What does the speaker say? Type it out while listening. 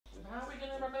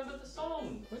of the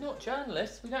song. We're not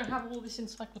journalists. We don't have all this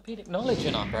encyclopedic knowledge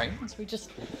in our brains. We're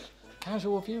just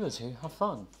casual viewers who have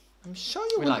fun. I'm sure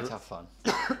you We will. like to have fun.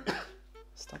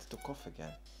 Started to cough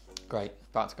again. Great.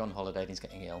 About to go on holiday and he's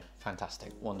getting ill.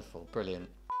 Fantastic. Wonderful. Brilliant.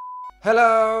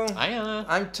 Hello. Hiya.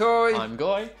 I'm Toy. I'm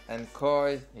Goy. And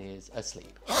Koi Is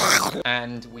asleep.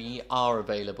 And we are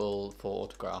available for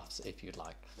autographs if you'd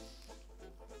like.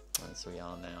 As we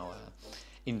are now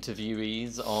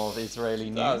interviewees of Israeli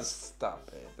news. Oh,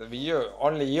 stop it.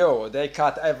 Only you. They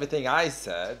cut everything I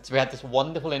said. So we had this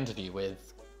wonderful interview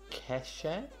with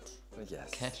Keshet.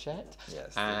 Yes. Keshet.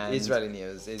 Yes. And Israeli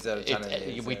news. Israeli channel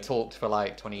news. we talked for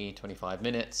like 20-25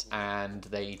 minutes and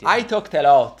they didn't, I talked a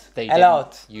lot. they a didn't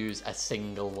lot. use a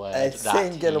single word A that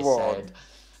single he word. said.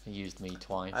 He used me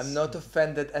twice. I'm not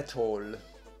offended at all.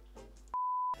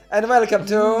 And welcome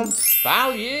to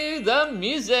Value the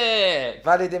Music!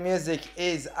 Value the Music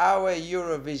is our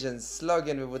Eurovision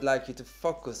slogan. We would like you to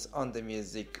focus on the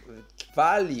music,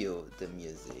 value the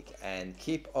music, and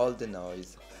keep all the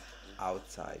noise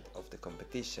outside of the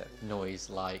competition. Noise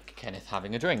like Kenneth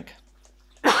having a drink.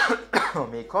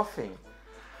 Me coughing.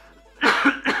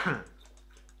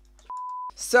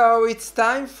 So it's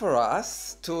time for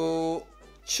us to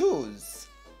choose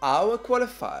our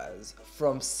qualifiers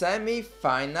from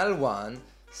semi-final 1,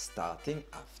 starting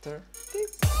after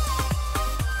this.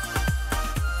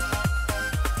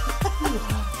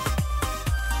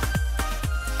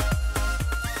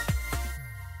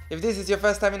 If this is your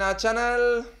first time in our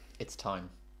channel, It's time.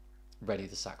 Ready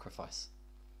to sacrifice.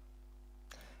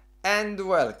 and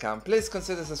welcome. Please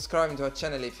consider subscribing to our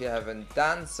channel if you haven't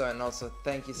done so, and also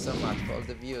thank you so much for all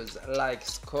the views,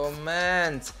 likes,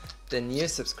 comments, the new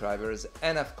subscribers,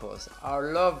 and of course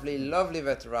our lovely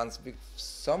veterans.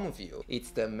 Some of you,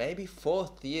 it's the maybe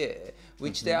 4th year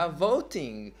which they are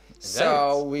voting.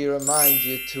 So we remind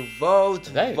you to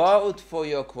vote for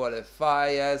your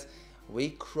qualifiers. We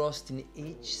crossed in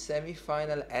each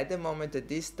semi-final at the moment at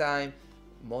this time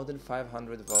more than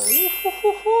 500 votes.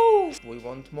 We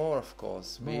want more, of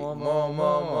course.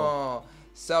 More.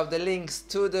 So the links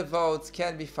to the votes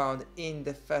can be found in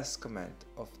the first comment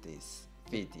of this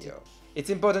video.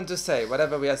 It's important to say,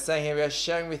 whatever we are saying here, we are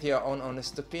sharing with you our own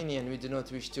honest opinion. We do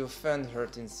not wish to offend,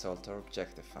 hurt, insult, or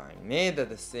objectify neither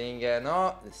the singer,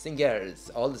 nor the singers,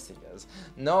 all the singers,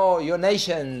 nor your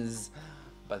nations,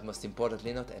 but most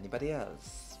importantly, not anybody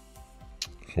else.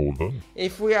 Hold on.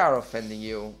 If we are offending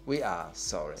you, we are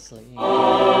sorry. Sleep.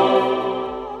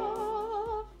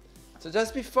 So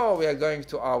just before we are going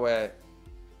to our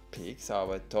picks,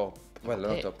 our top, well,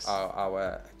 not top,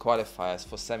 our qualifiers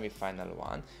for semi-final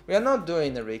 1, we are not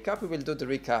doing a recap. We will do the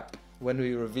recap when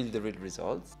we reveal the real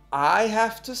results. I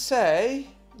have to say,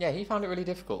 Yeah, he found it really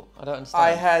difficult. I don't understand.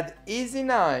 I had easy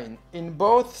 9 in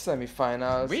both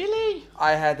semi-finals. Really?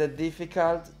 I had a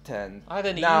difficult 10. I had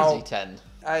an Now, easy 10.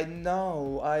 I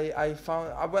know. I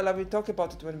found. Well, I will talk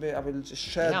about it when I will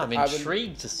share. Yeah, I'm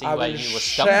intrigued to see I where will you were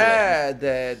stumbling. share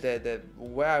the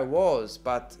where I was,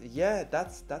 but yeah,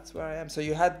 that's where I am. So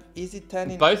you had easy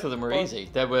 10 in Both of them were easy.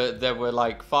 There were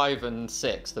like 5 and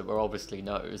 6 that were obviously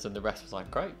no's, and the rest was like,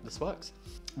 great, this works.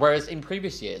 Whereas in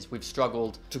previous years we've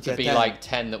struggled to be 10. like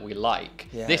 10 that we like.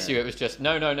 Yeah. This year it was just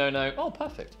no. Oh,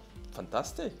 perfect.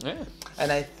 Fantastic. Yeah.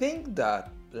 And I think that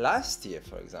last year,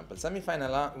 for example,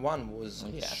 semi-final 1 was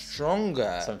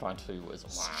stronger. Semi-final 2 was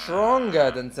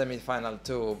stronger than semi-final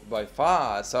 2 by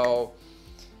far. So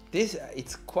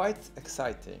it's quite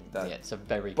exciting that it's a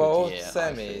very both good year.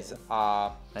 semis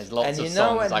are. There's lots of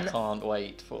songs I can't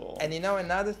wait for. And you know,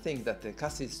 another thing that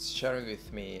Cassie is sharing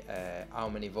with me, how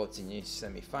many votes in each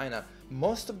semi-final.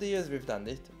 Most of the years we've done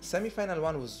it, semi-final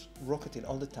 1 was rocketing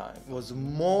all the time. It was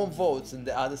more votes than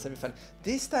the other semi-final.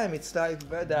 This time it's like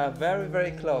they are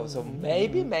very close. So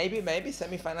maybe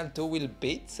semi-final 2 will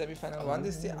beat semi-final 1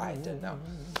 this year. I don't know.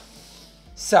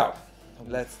 So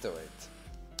let's do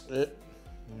it.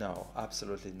 No,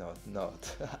 absolutely not.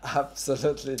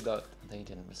 Absolutely not. They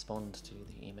didn't respond to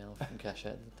the email from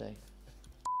Keshet, did they?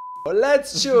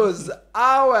 Let's choose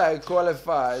our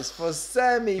qualifiers for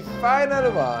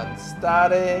semi-final 1,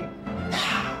 starting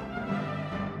now.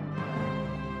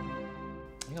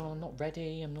 I'm not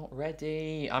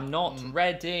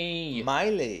ready. My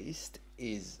list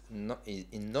is not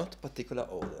in not particular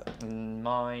order.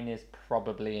 Mine is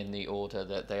probably in the order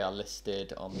that they are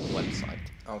listed on the website.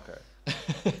 Okay.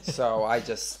 So I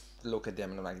just look at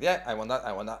them and I'm like, yeah, I want that.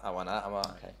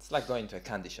 Okay. It's like going to a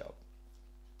candy shop.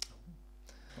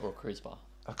 Or a cruise bar.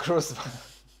 A cruise bar.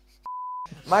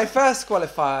 My first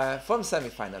qualifier from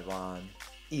semi-final 1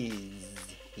 is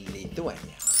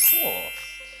Lithuania. Of course.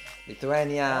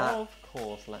 Lithuania. Of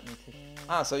course, let me see.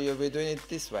 Ah, so you'll be doing it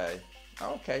this way.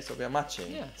 Okay, so we are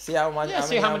matching. Yeah. See how much. Yeah,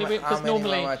 see how many because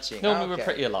normally we're Okay.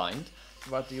 pretty aligned.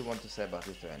 What do you want to say about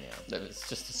Lithuania? It's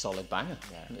just a solid banger.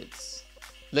 Yeah. It's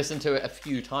listened to it a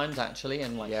few times actually,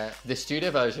 and like the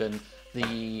studio version,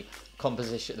 the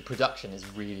composition, the production is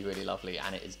really, really lovely,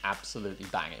 and it is absolutely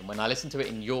banging. When I listen to it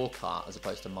in your car as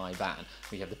opposed to my van,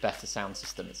 we have the better sound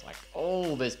system. It's like,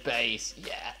 oh, this bass,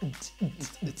 yeah.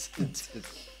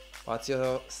 What's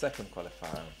your second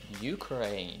qualifier?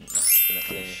 Ukraine.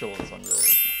 I'm sure it's on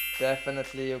yours.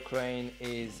 Definitely Ukraine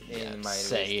is in my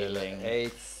sailing.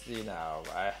 list.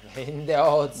 It's, in the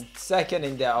odds, second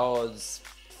in the odds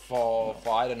for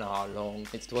I don't know how long.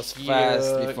 It was pure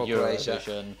fast before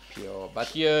Eurovision. Croatia.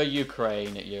 Pure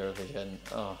Ukraine at Eurovision.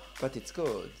 Oh. But it's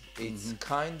good. It's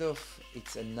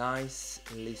it's a nice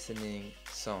listening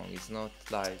song. It's not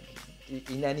like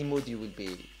in any mood you will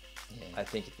be. Yeah. I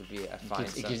think it would be a fine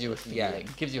song. It gives you a feeling.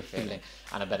 It gives you a feeling.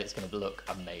 And I bet it's going to look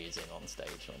amazing on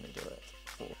stage when they do it.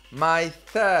 My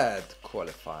third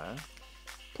qualifier,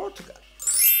 Portugal.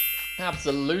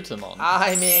 Absolutamon.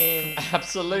 I mean,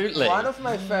 absolutely. One of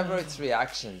my favorite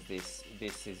reactions this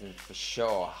season for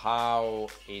sure. How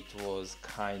it was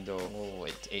kind of. Oh,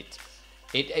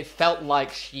 it felt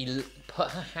like she put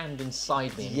her hand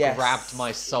inside me and grabbed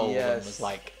my soul and was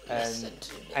like, listen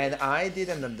to me. And I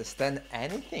didn't understand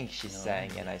anything she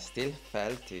sang, and I still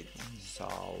felt it. So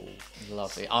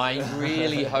lovely. I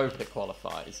really hope it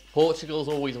qualifies. Portugal's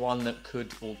always one that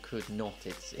could or could not.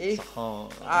 It's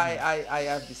hard. I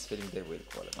have this feeling they will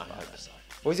qualify. I hope so.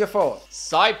 What's your fourth?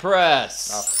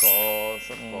 Cyprus. Of course.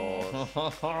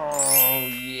 Oh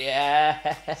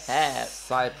yeah.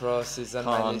 Cyprus is on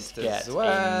my list as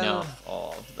well. Enough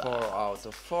of that. 4 out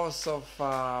of 4 so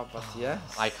far, but yes.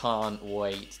 I can't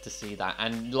wait to see that.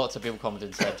 And lots of people commented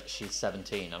and said she's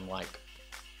 17. I'm like,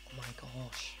 oh my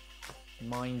gosh.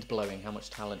 Mind blowing how much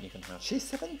talent you can have. She's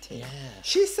 17? Yeah.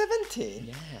 She's 17?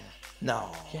 Yeah.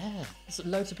 No. Yeah. That's what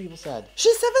loads of people said.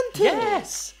 She's 17?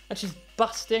 Yes. And she's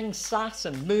busting sass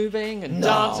and moving and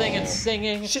dancing and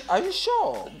singing. Are you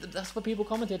sure? That's what people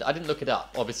commented. I didn't look it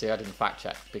up. Obviously, I didn't fact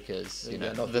check because,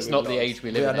 that's not the age we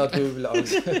live in. We are not doing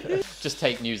vlogs. Just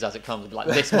take news as it comes and be like,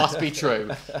 this must be true.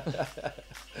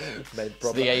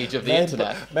 It's the age of the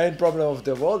internet. Main problem of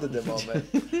the world at the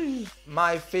moment.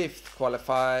 My fifth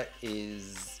qualifier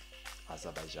is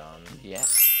Azerbaijan.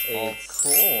 Yes, of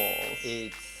course.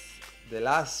 It's the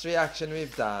last reaction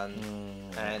we've done,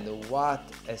 and what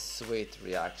a sweet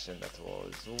reaction that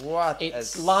was.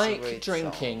 It's like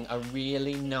drinking a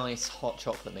really nice hot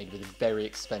chocolate made with a very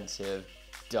expensive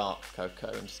dark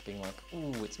cocoa and just being like,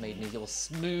 ooh, it's made me feel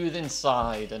smooth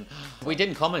inside. And we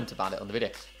didn't comment about it on the video.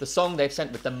 The song they've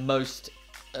sent with the most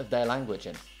of their language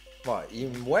in. What,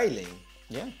 in wailing?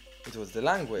 Yeah. It was the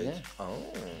language? Yeah. Oh.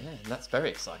 Yeah, and that's very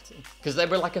exciting. Because there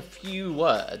were like a few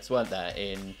words, weren't there,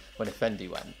 in when Effendi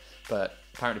went. But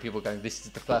apparently people were going, this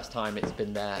is the first time it's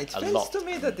been there a lot. It feels to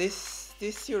me that this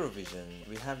Eurovision,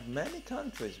 we have many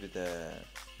countries with the...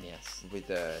 Yes. With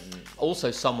the... Also,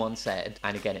 someone said,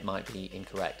 and again it might be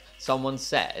incorrect, someone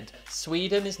said,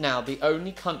 Sweden is now the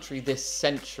only country this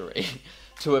century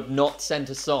to have not sent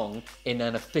a song in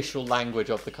an official language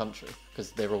of the country,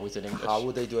 because they're always in English. How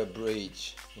would they do a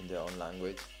bridge in their own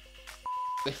language?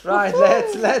 Right,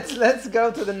 let's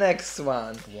go to the next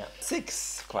one. Yeah.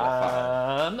 6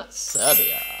 qualifier.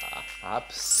 Serbia.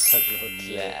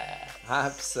 Absolutely. Yeah.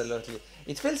 Absolutely.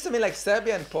 It feels to me like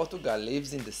Serbia and Portugal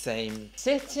lives in the same...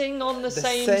 Sitting on the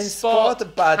same spot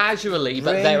but casually,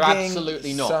 but they're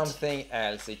absolutely not. Something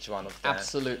else, each one of them.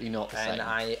 Absolutely not the same. And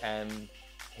I am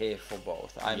here for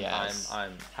both.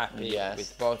 I'm happy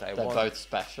with both. They're both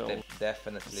special.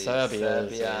 Definitely. Serbia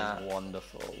is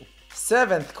wonderful.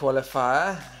 7th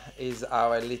qualifier is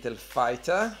our little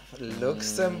fighter,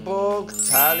 Luxembourg.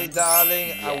 Tally,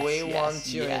 darling, we want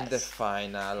you in the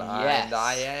final. And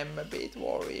I am a bit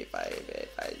worried,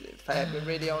 if I have been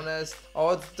really honest.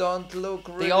 Odds don't look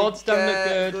really good. The odds don't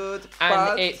look good.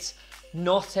 And it's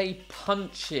not a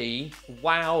punchy,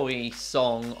 wowy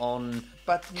song on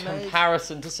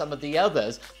comparison to some of the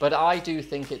others, but I do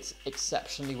think it's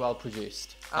exceptionally well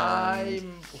produced.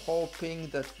 I'm hoping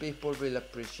that people will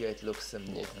appreciate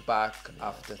Luxembourg back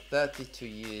after 32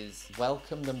 years.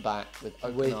 Welcome them back with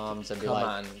open arms and be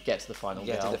like, get to the final,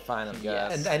 Get girl. to the final, girl.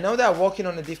 Yes. And I know they're working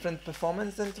on a different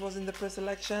performance than it was in the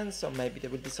pre-selection, so maybe there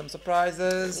will be some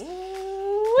surprises.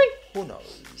 Who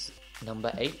knows?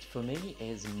 Number 8 for me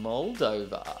is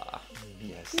Moldova.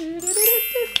 Yes.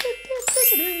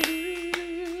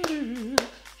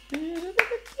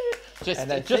 Just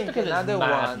because another it's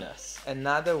madness.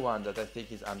 Another one that I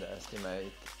think is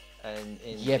underestimated. And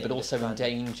but also in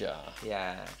danger.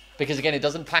 Yeah. because again, it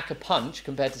doesn't pack a punch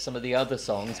compared to some of the other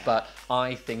songs, but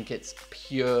I think it's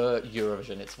pure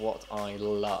Eurovision. It's what I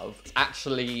love. It's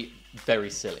actually very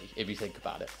silly if you think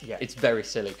about it. Yeah. It's very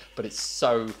silly, but it's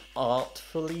so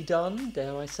artfully done,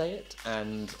 dare I say it,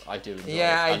 and I do enjoy it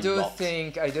I a do lot.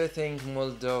 think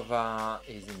Moldova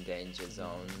is in danger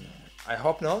zone. I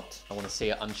hope not. I want to see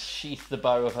her unsheath the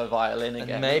bow of her violin again.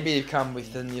 And maybe come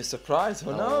with a new surprise.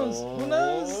 Who knows? Oh. Who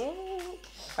knows?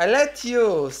 I let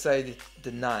you say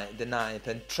the ninth,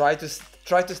 and try to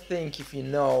think if you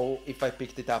know if I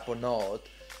picked it up or not.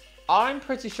 I'm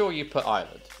pretty sure you put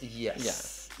Ireland.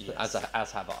 Yes. Yeah,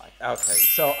 as have I. Okay,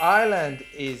 so Ireland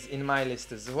is in my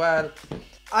list as well.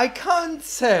 I can't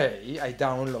say I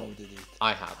downloaded it.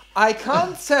 I have. I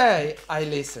can't say I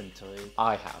listened to it.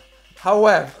 I have.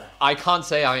 However, I can't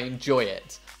say I enjoy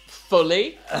it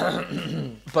fully,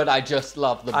 but I just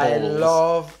love the balls.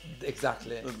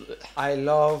 I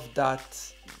love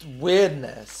that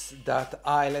weirdness that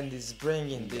Ireland is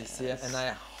bringing this year, and I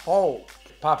hope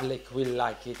public will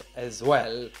like it as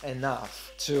well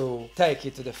enough to take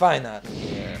it to the final.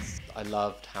 Yes, I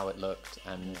loved how it looked,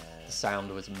 and the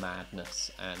sound was madness,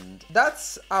 and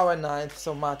that's our ninth,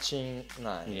 so matching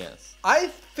nine. yes. I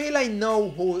feel I know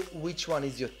which one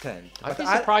is your 10th. I'd be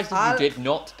surprised if you did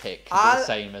not pick the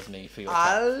same as me for your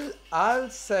 10th. I'll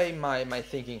say my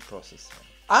thinking process.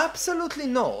 Absolutely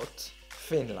not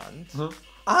Finland.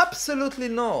 Absolutely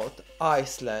not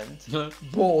Iceland.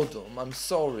 Boredom. I'm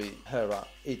sorry, Hera.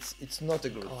 It's not a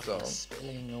good God, song. you're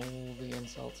spilling all the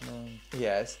insults now.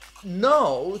 Yes.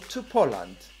 No to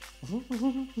Poland.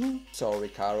 Sorry,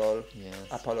 Carol. Yes.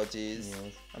 Apologies.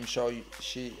 Yes.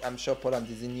 I'm sure Poland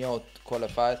is in your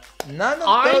qualifiers.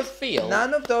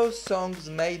 None of those songs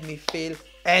made me feel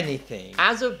anything.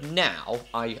 As of now,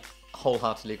 I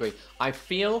wholeheartedly agree. I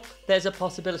feel there's a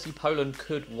possibility Poland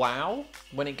could wow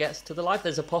when it gets to the live.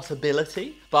 There's a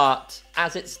possibility, but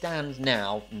as it stands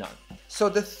now, no. So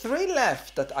the three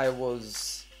left that I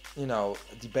was,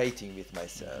 debating with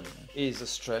myself is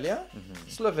Australia,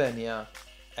 Slovenia,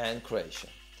 and Croatia.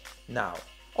 Now,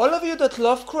 all of you that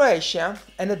love Croatia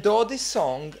and adore this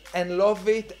song and love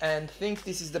it and think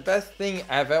this is the best thing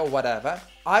ever or whatever,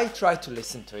 I try to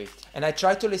listen to it, and I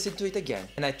try to listen to it again,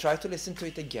 and I try to listen to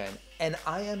it again, and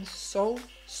I am so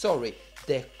sorry,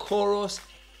 the chorus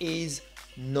is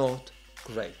not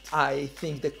great. I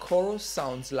think the chorus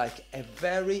sounds like a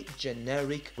very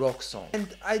generic rock song, and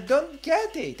I don't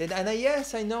get it. And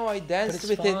yes, I know I danced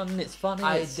with it. It's funny.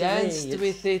 I danced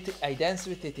with it. I danced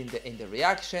with it in the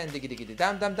reaction, diggy diggy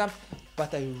dam dam dam.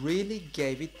 But I really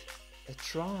gave it a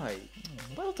try.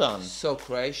 Well done. So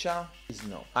Croatia is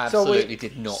no. I absolutely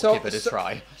did not give it a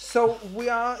try. So we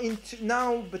are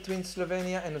now between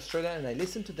Slovenia and Australia, and I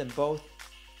listened to them both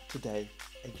today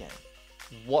again.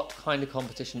 What kind of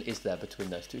competition is there between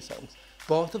those two songs?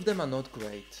 Both of them are not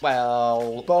great.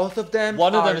 Well, both of them.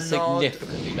 One of them are is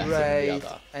significantly better than the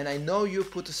other. And I know you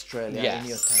put Australia in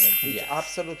your 10th. It's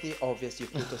absolutely obvious you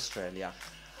put Australia.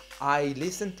 I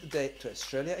listened to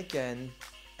Australia again,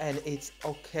 and it's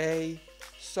okay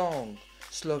song.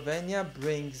 Slovenia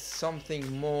brings something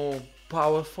more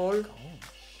powerful.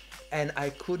 And I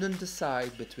couldn't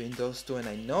decide between those two, and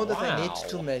I know that I need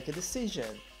to make a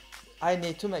decision. I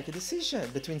need to make a decision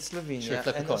between Slovenia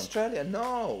and Australia.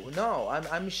 No,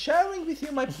 I'm sharing with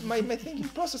you my thinking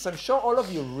process. I'm sure all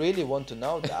of you really want to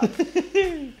know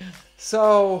that.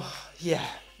 So yeah,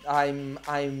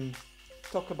 I'm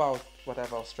talk about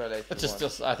whatever Australia.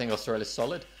 I think Australia's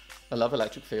solid. I love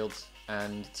Electric Fields,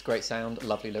 and it's great sound,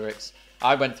 lovely lyrics.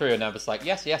 I went through and I was like,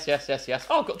 yes.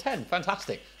 Oh, I've got 10,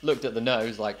 fantastic. Looked at the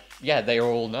no's, like, yeah, they are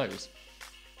all no's.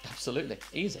 Absolutely,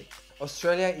 easy.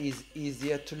 Australia is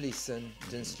easier to listen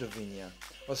than Slovenia.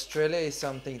 Australia is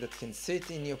something that can sit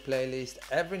in your playlist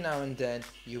every now and then.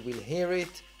 You will hear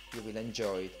it, you will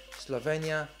enjoy it.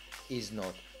 Slovenia is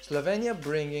not. Slovenia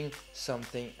bringing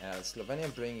something else.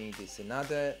 Slovenia bringing this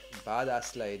another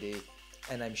badass lady,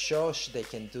 and I'm sure they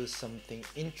can do something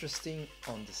interesting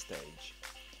on the stage.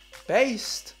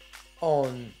 Based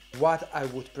on what I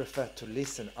would prefer to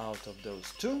listen out of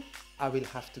those two, I will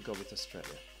have to go with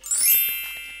Australia.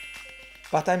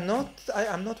 But I'm not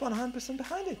 100%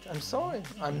 behind it. I'm sorry.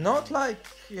 I'm not like,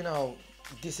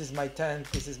 this is my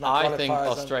 10th, this is my qualifiers. I think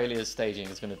Australia's staging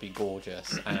is going to be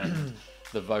gorgeous and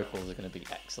the vocals are going to be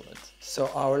excellent. So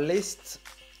our list...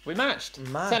 We matched.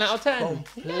 10 out of 10.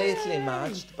 Completely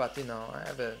matched, but I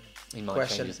have a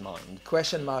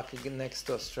question mark next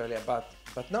to Australia.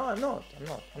 But no, I'm not.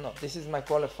 This is my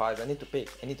qualifiers. I need to pick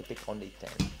only 10.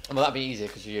 Well, that'd be easier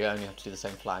because you only have to do the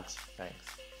same flags.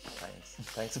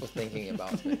 Thanks for thinking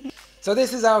about me. So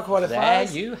this is our qualifiers.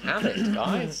 There you have it,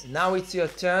 guys. Now it's your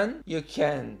turn. You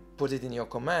can put it in your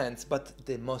comments, but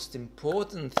the most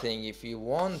important thing, if you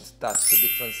want that to be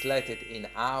translated in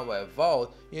our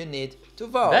vote, you need to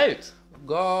vote. Vote.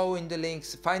 Go in the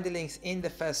links, find the links in the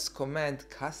first comment.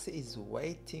 Cassie is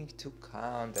waiting to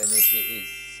count and she is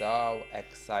so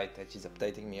excited. She's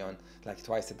updating me on like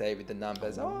twice a day with the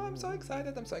numbers. Oh, I'm so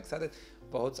excited, I'm so excited.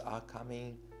 Votes are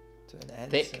coming to an end.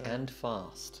 Thick and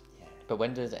fast. Yeah. But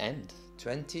when does it end?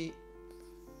 She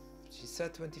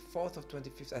said 24th or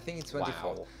 25th. I think it's 24th.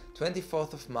 Wow.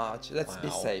 24th of March. Let's be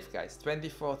Wow. safe, guys.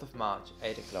 24th of March,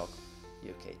 8 o'clock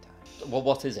UK time. Well,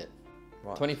 what is it?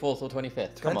 What? 24th or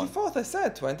 25th? Come on. 24th, I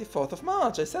said. 24th of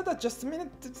March. I said that just a minute,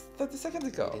 30 seconds You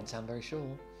ago. didn't sound very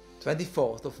sure.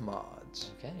 24th of March.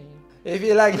 Okay. If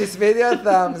you like this video,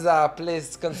 thumbs up.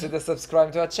 Please consider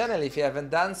subscribing to our channel if you haven't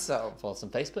done so. Follow us on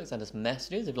Facebook, send us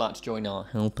messages. If you'd like to join our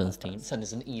helpers team, send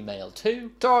us an email to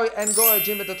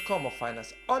toyandgo@gmail.com or find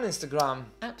us on Instagram.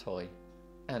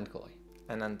 @toy&goy.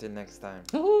 And until next time.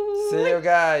 Ooh. See you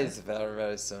guys very,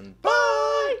 very soon.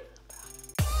 Bye!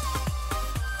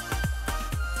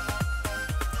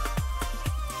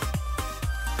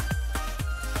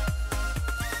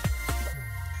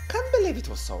 Can't believe it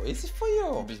was so easy for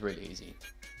you. It was really easy.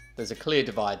 There's a clear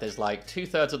divide. There's like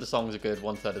 2/3 of the songs are good,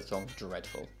 1/3 of the songs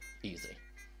dreadful. Easy.